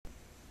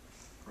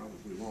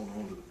we've all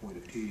known to the point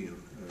of T,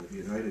 the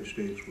United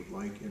States would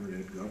like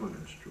Internet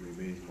governance to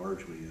remain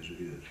largely as it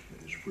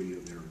is free of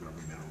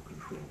intergovernmental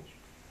controls.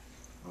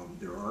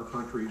 There are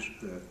countries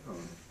that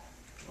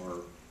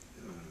are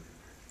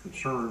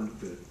concerned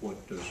that what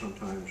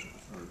sometimes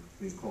are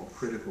being called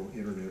critical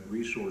Internet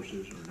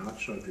resources are not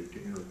subject to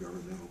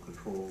intergovernmental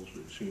controls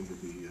that seem to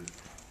be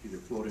either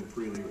floating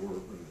freely or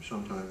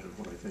sometimes, in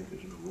what I think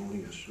is an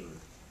erroneous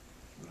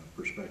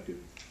perspective,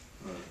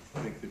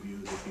 take the view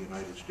that the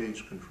United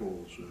States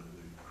controls the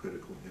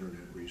critical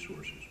Internet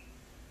resources.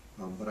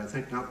 But I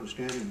think,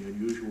 notwithstanding the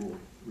unusual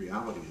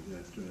reality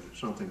that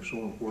something so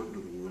important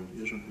to the world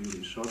isn't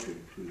really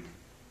subject to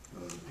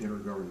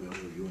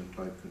intergovernmental or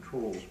UN-type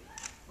controls,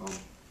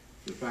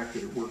 the fact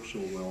that it works so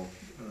well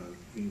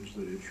means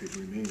that it should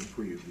remain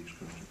free of these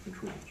kinds of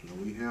controls. Now,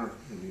 we have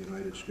in the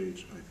United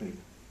States, I think,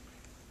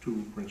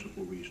 two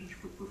principal reasons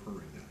for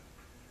preferring that.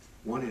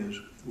 One is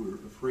we're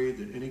afraid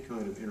that any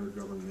kind of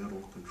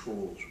intergovernmental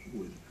controls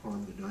would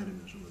harm the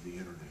dynamism of the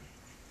Internet,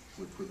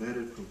 would prevent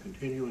it from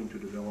continuing to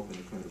develop in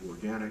a kind of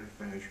organic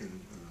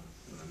fashion,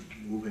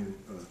 moving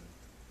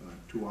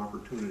to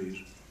opportunities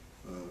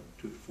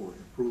for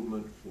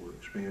improvement, for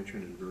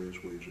expansion in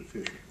various ways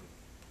efficiently.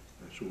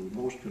 So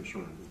we're most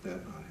concerned with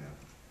that not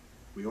happening.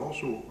 We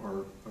also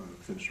are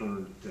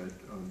concerned that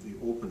the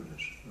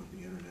openness of the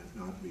Internet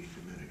not be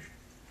diminished.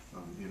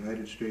 The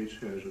United States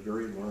has a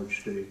very large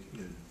stake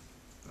in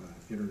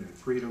Internet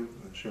freedom.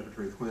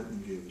 Secretary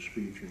Clinton gave a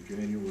speech in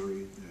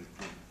January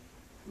that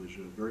was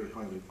very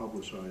highly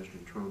publicized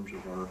in terms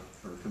of our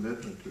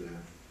commitment to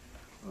that.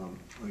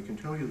 I can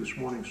tell you this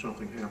morning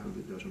something happened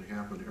that doesn't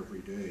happen every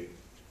day.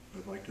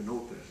 I'd like to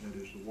note that.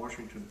 That is, the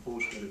Washington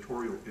Post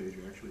editorial page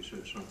actually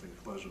said something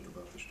pleasant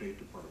about the State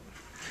Department.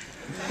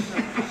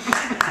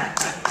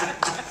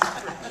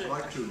 I'd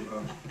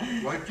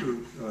like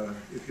to,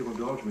 if you'll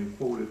indulge me,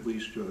 quote at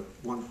least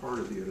one part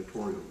of the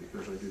editorial,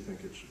 because I do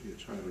think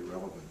it's highly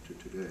relevant to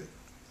today.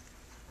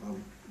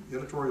 The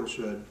editorial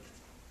said,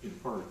 in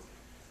part,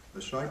 a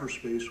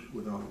cyberspace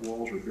without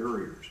walls or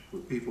barriers,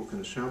 where people can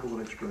assemble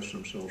and express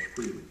themselves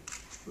freely,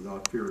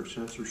 without fear of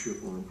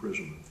censorship or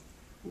imprisonment,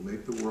 will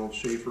make the world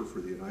safer for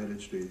the United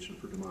States and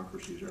for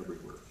democracies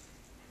everywhere.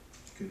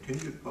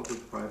 Continued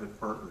public-private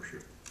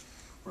partnership,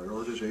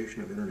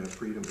 prioritization of Internet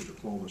freedom and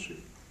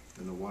diplomacy,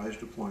 and the wise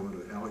deployment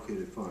of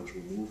allocated funds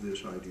will move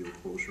this ideal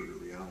closer to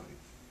reality.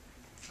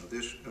 Now,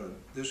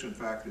 this in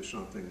fact, is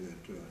something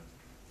that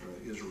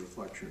is a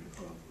reflection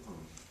of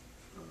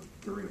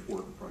very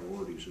important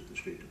priorities at the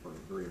State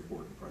Department, very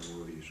important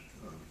priorities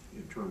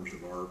in terms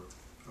of our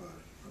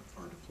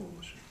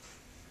diplomacy.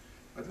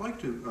 I'd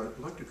like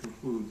to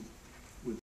conclude